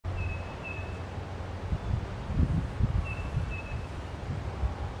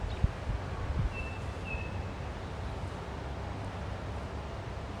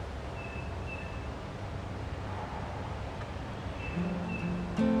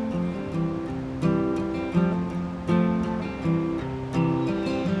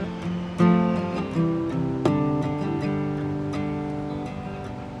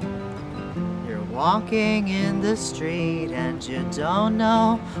walking in the street and you don't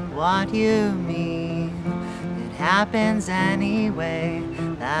know what you mean. It happens anyway,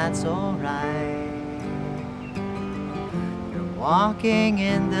 that's alright. You're walking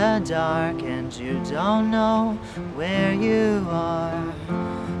in the dark and you don't know where you are.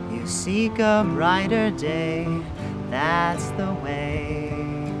 You seek a brighter day, that's the way.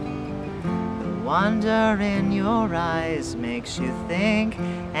 Wonder in your eyes makes you think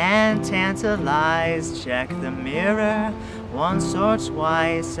and tantalize. Check the mirror once or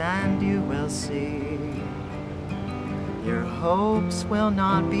twice and you will see. Your hopes will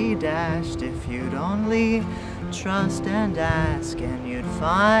not be dashed if you'd only trust and ask, and you'd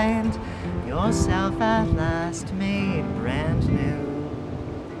find yourself at last made brand new.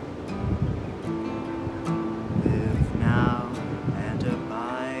 Live now and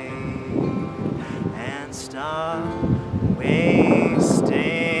abide, and stop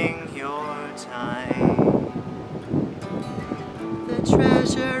wasting your time. The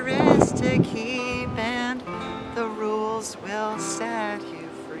treasure is to keep, and the rules will set you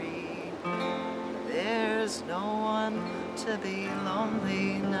free. There's no one to be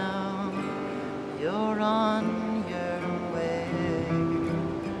lonely now. You're on your way.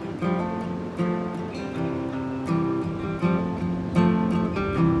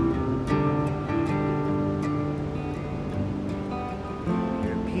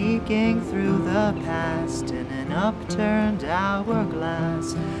 Peeking through the past in an upturned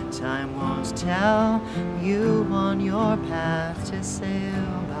hourglass. Time won't tell you on your path to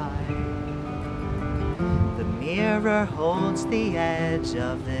sail by. The mirror holds the edge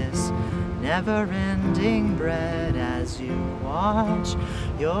of this never-ending bread as you watch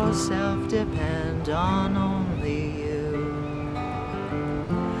yourself depend on only you.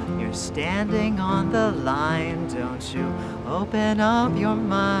 You're standing on the line, don't you open up your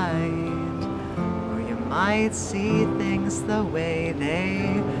mind, or you might see things the way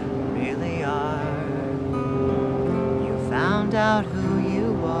they really are. You found out who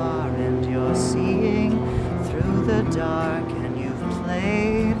you are and you're seeing through the dark, and you've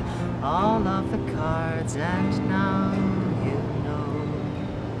played all of the cards and now you know.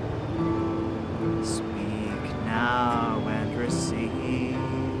 Speak now and receive.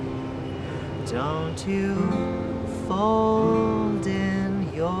 Don't you fold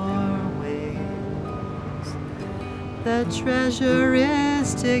in your wings. The treasure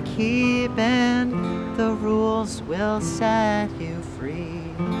is to keep, and the rules will set you free.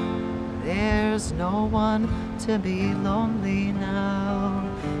 There's no one to be lonely now.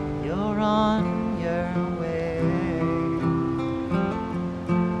 You're on your way.